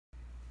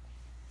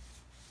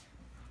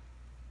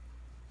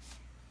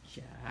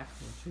Jack.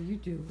 What are you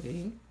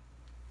doing?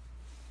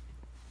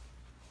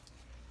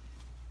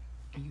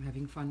 Are you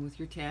having fun with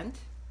your tent?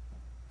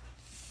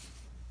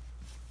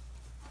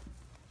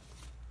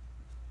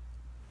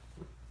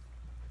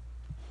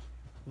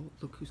 Oh,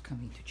 look who's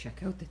coming to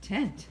check out the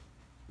tent.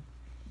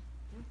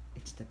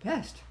 It's the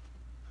best.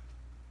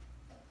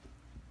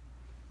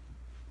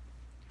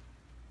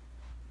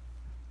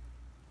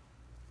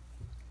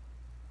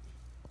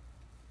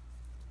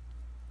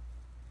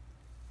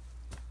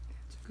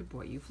 That's a good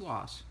boy. You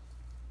floss.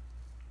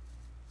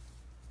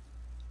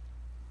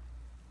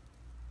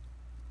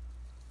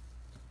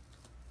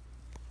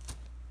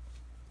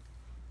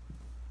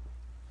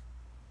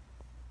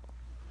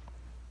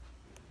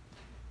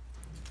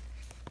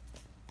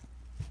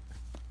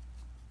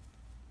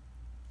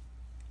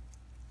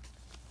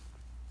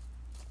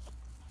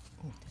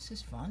 Oh, this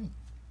is fun.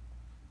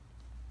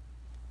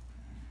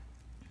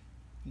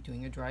 You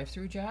doing a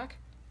drive-through, Jack?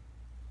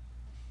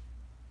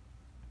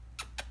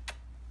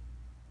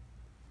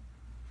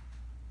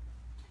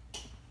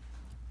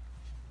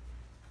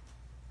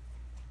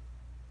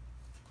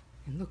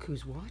 And look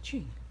who's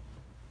watching.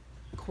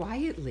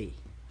 Quietly.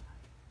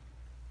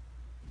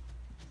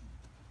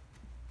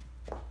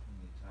 You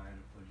tired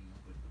of putting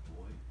up with the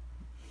boy?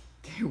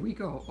 There we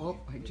go. Oh,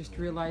 I just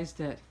realized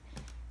that.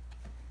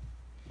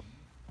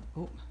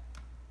 Oh.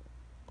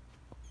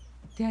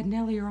 Dad and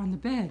Ellie are on the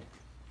bed.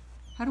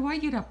 How do I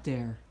get up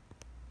there?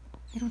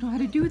 I don't know how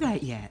to do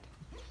that yet.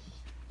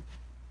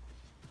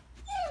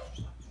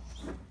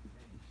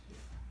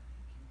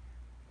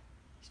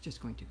 He's just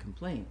going to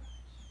complain.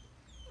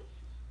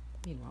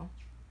 Meanwhile,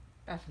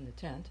 back in the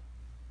tent,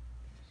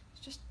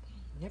 it's just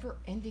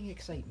never-ending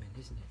excitement,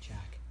 isn't it,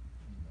 Jack?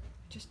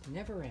 It just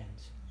never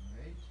ends.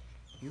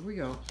 Here we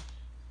go.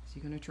 Is he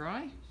going to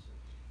try?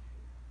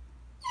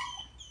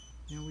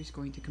 No, he's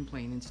going to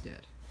complain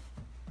instead.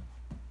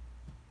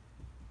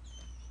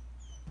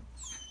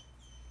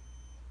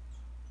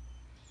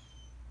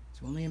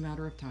 It's only a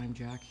matter of time,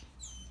 Jack.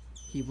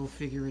 He will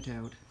figure it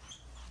out.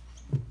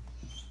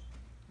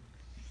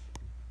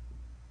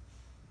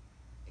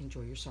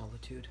 Enjoy your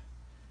solitude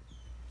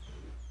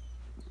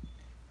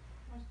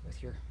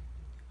with your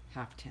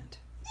half tent.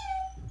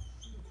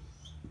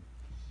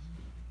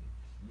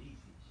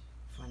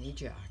 Funny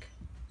Jack.